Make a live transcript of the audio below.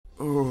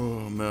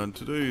man,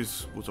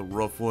 was a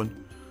rough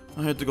one.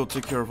 I had to go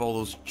take care of all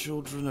those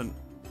children and...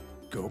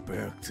 Go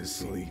back to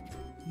sleep.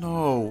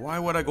 No, why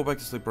would I go back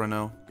to sleep right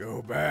now?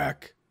 Go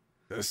back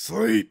to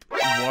sleep.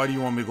 Why do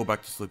you want me to go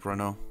back to sleep right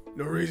now?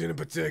 No reason in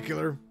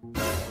particular.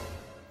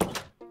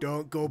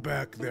 Don't go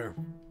back there.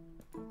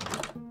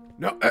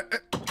 No.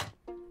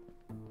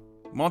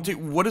 Monty,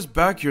 what is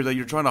back here that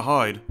you're trying to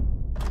hide?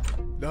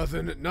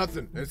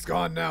 Nothing. It's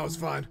gone now. It's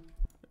fine.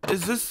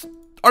 Is this...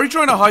 Are you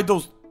trying to hide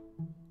those...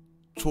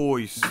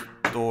 Toy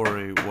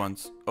Story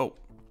ones? Oh.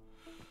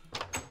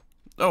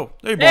 Oh,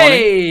 hey, Bonnie.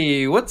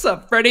 Hey, what's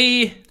up,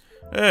 Freddy?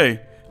 Hey,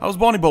 how's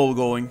Bonnie Bowl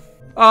going?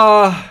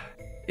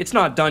 It's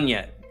not done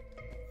yet.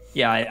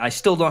 Yeah, I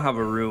still don't have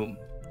a room.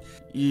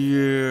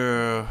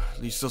 Yeah,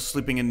 you still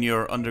sleeping in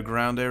your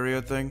underground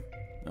area thing?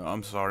 Oh,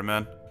 I'm sorry,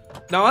 man.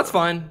 No, that's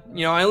fine.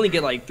 You know, I only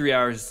get like 3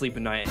 hours of sleep a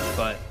night,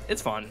 but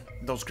it's fun.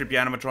 Those creepy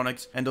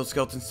animatronics and those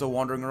skeletons still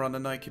wandering around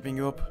at night, keeping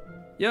you up?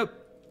 Yep.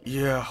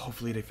 Yeah,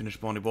 hopefully they finish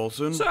Bonnie Bowl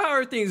soon. So how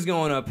are things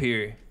going up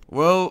here?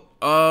 Well,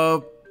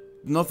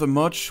 nothing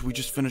much. We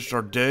just finished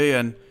our day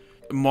and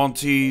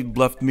Monty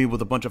left me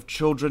with a bunch of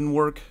children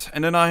work.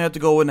 And then I had to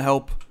go and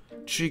help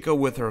Chica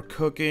with her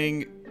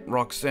cooking.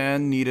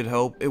 Roxanne needed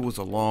help. It was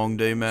a long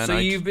day, man. So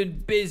you've been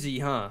busy,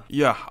 huh?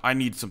 Yeah, I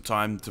need some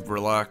time to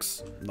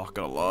relax. Not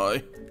gonna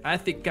lie. I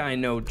think I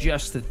know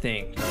just the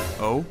thing.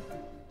 Oh?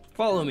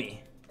 Follow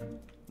me.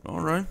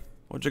 Alright.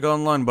 What you got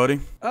online, buddy?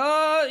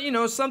 You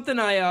know, something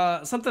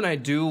I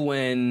do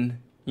when,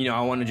 you know,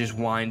 I want to just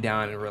wind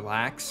down and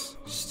relax.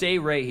 Stay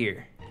right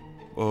here.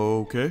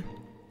 Okay.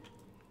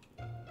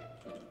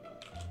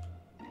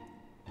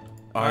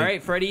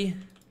 Alright, Freddy.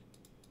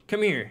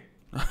 Come here.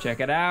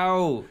 Check it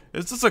out.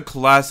 Is this a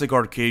classic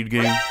arcade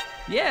game?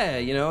 Yeah,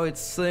 you know,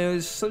 it's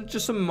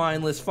just some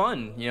mindless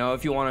fun, you know,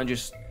 if you want to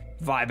just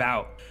vibe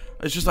out.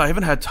 It's just I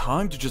haven't had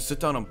time to just sit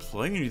down and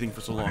play anything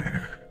for so long.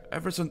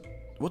 Ever since...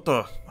 What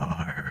the...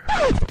 Are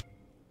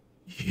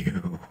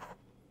you?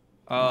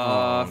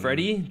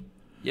 Freddy?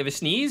 You have a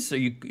sneeze? Are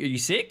you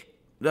sick?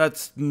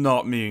 That's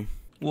not me.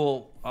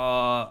 Well,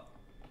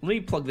 let me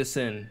plug this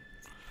in.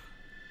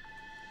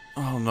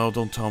 Oh no,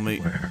 don't tell me.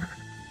 Where?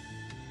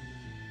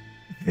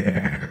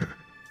 There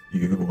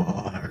you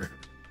are.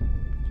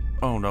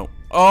 Oh no.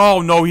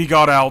 Oh no, he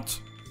got out.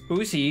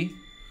 Who's he?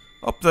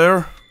 Up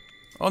there.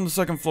 On the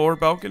second floor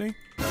balcony.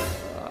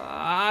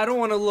 I don't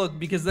want to look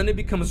because then it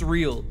becomes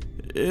real.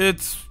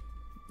 It's...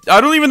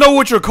 I don't even know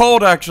what you're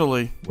called,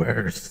 actually.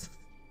 Where's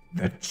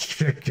the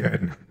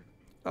chicken?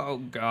 Oh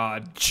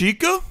god.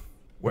 Chica?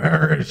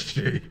 Where is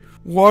she?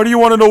 Why do you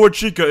want to know where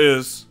Chica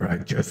is? I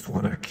just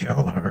want to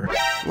kill her.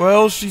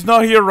 Well, she's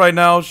not here right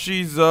now.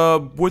 She's,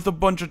 with a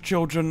bunch of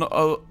children,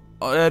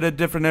 at a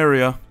different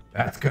area.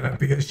 That's gonna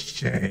be a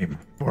shame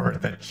for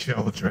the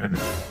children.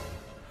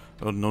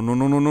 No, no, no,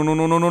 no, no, no, no,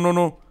 no, no, no,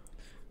 no.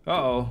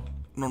 Uh-oh.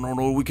 No, no,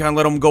 no, we can't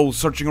let them go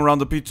searching around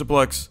the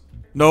Pizzaplex.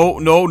 No,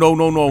 no, no,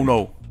 no, no,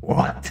 no.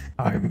 What?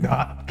 I'm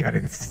not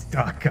getting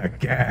stuck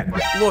again.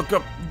 Look,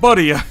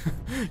 buddy,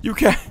 you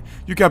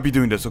can't be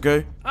doing this,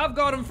 okay? I've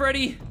got him,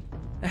 Freddy.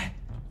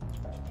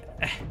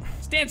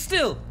 Stand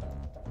still.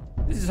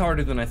 This is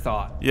harder than I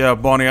thought. Yeah,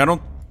 Bonnie, I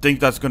don't think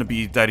that's gonna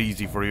be that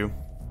easy for you.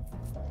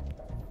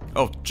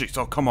 Oh, jeez,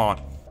 oh, come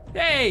on.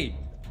 Hey!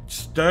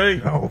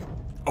 Stay No,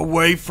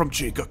 away from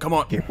Chica, come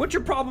on. What's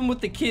your problem with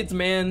the kids,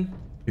 man?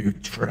 you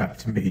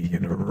trapped me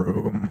in a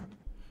room,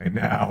 and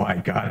now I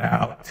got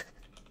out.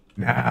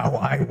 Now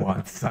I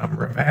want some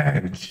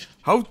revenge.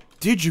 How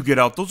did you get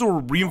out? Those are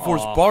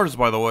reinforced bars,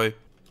 by the way.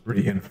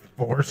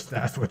 Reinforced?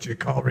 That's what you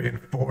call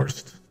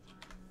reinforced?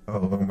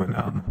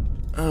 Aluminum.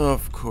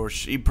 Of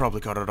course, he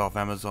probably got it off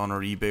Amazon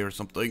or eBay or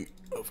something.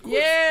 Of course.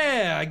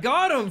 Yeah, I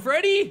got him,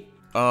 Freddy.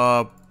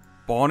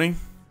 Bonnie?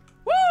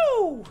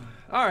 Woo!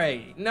 All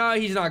right, no,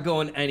 he's not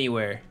going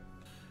anywhere.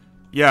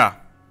 Yeah,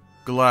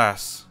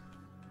 glass.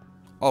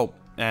 Oh,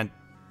 and...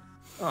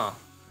 Oh,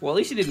 well, at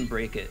least he didn't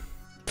break it.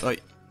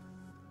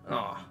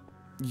 Oh.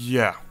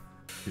 Yeah.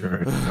 You're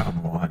a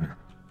dumb one,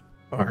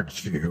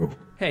 aren't you?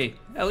 Hey,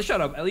 at least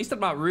shut up. At least I'm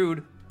not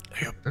rude.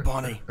 Hey,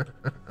 Bonnie.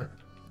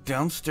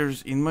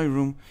 Downstairs in my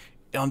room,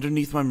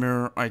 underneath my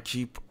mirror, I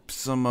keep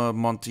some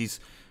Monty's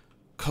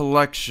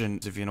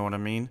collections, if you know what I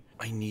mean.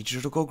 I need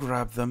you to go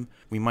grab them.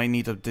 We might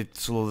need to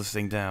slow this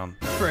thing down.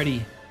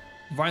 Freddy,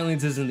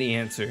 violence isn't the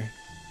answer.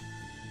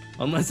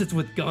 Unless it's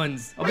with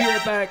guns. I'll be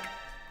right back.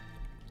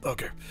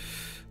 Okay.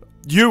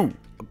 You!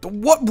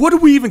 What do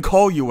we even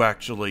call you,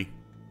 actually?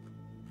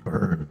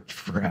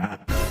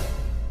 BURNTRAP.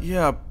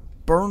 Yeah,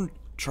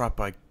 BURNTRAP,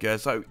 I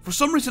guess. For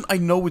some reason, I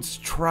know it's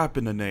trap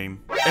in the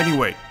name.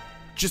 Anyway,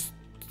 just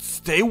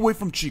stay away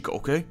from Chica,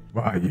 okay?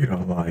 Why, you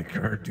don't like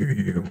her, do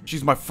you?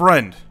 She's my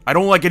friend. I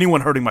don't like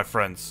anyone hurting my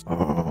friends.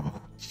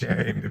 Oh,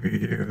 shame to be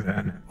you,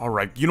 then.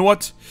 Alright, you know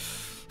what?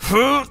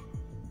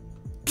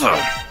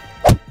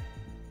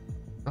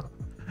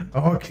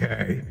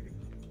 Okay.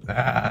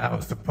 That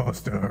was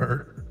supposed to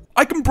hurt.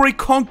 I can break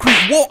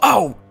concrete wall.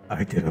 Ow!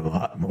 I did a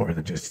lot more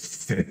than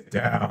just sit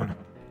down.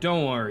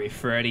 Don't worry,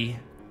 Freddy.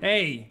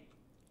 Hey,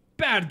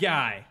 bad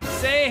guy.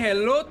 Say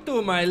hello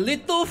to my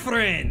little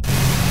friend.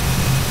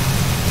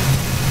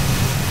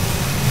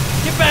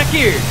 Get back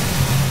here!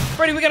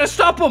 Freddy, we gotta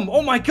stop him!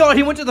 Oh my god,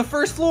 he went to the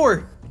first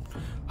floor!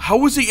 How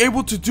was he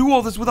able to do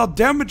all this without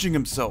damaging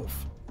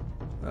himself?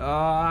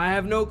 I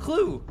have no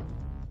clue.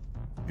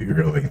 You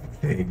really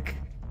think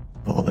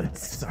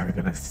bullets are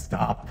gonna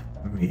stop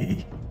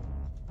me?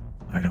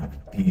 I don't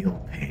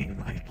feel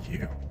pain like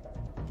you.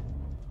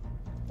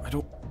 I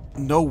don't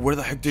know. Where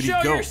the heck did he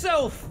Show go?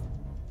 yourself!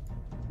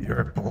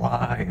 You're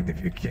blind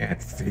if you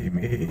can't see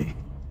me.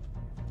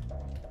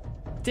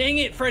 Dang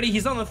it, Freddy,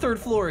 he's on the third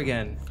floor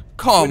again.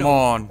 Come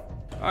on.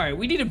 Alright,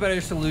 we need a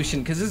better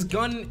solution, because his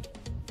gun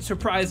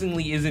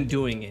surprisingly isn't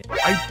doing it.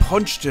 I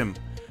punched him.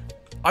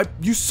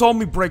 You saw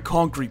me break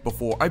concrete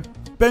before. I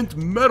bent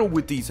metal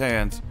with these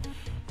hands.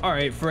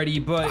 Alright, Freddy,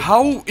 but...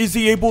 How is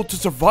he able to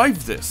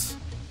survive this?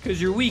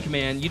 Because you're weak,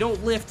 man. You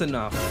don't lift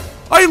enough.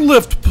 I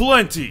lift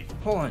plenty.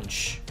 Hold on,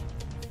 shh.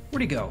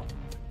 Where'd he go?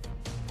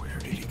 Where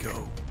did he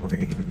go?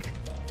 Blink.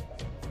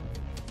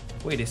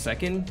 Wait a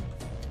second.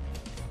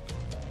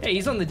 Hey,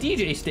 he's on the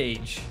DJ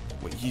stage.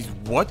 Wait, he's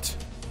what?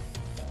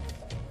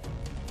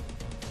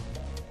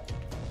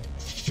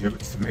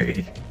 Shoots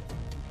me.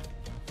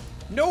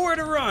 Nowhere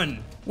to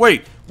run.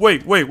 Wait.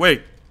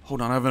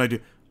 Hold on, I have an idea.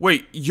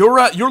 Wait,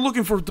 you're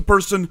looking for the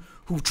person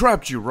who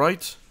trapped you,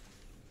 right?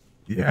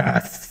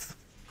 Yes.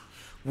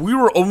 We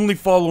were only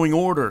following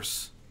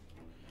orders.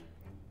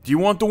 Do you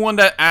want the one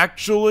that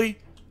actually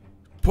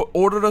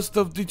ordered us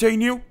to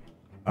detain you?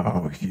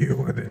 Oh,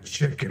 you and the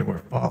chicken were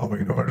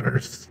following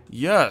orders.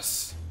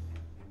 Yes.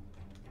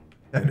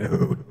 Then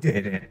who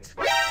did it?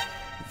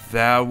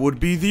 That would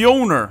be the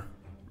owner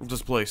of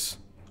this place.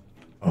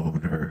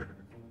 Owner.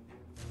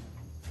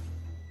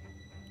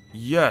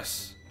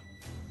 Yes.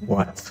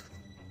 What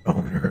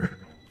owner?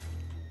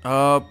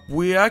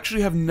 We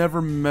actually have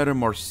never met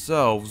him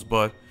ourselves,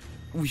 but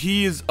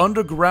he is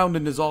underground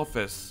in his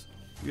office.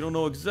 We don't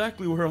know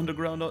exactly where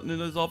underground in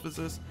his office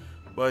is,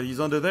 but he's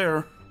under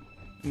there,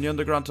 in the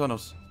underground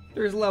tunnels.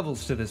 There's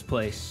levels to this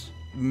place.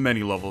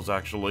 Many levels,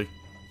 actually.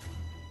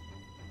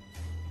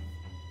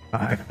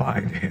 I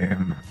find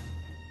him.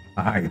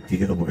 I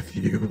deal with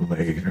you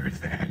later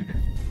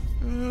then.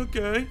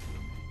 Okay.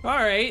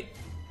 Alright.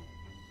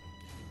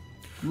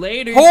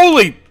 Later.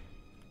 Holy!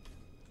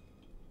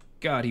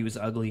 God, he was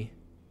ugly.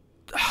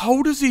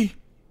 How does he...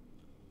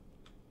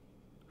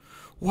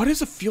 Why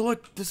does it feel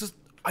like this is...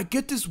 I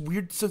get this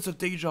weird sense of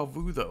deja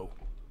vu, though.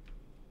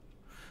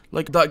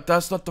 Like,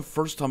 that's not the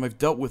first time I've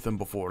dealt with him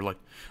before. Like,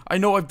 I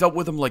know I've dealt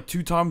with him, like,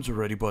 2 times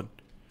already, but...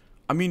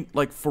 I mean,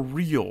 like, for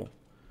real.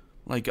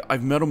 Like,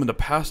 I've met him in the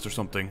past or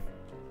something.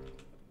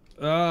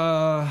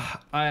 I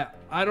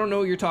don't know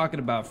what you're talking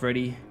about,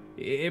 Freddy.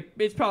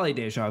 It's probably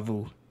deja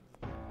vu.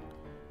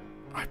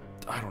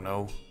 I don't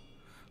know.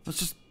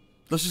 Let's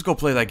just go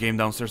play that game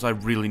downstairs. I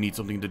really need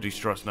something to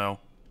de-stress now.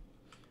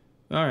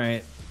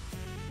 Alright.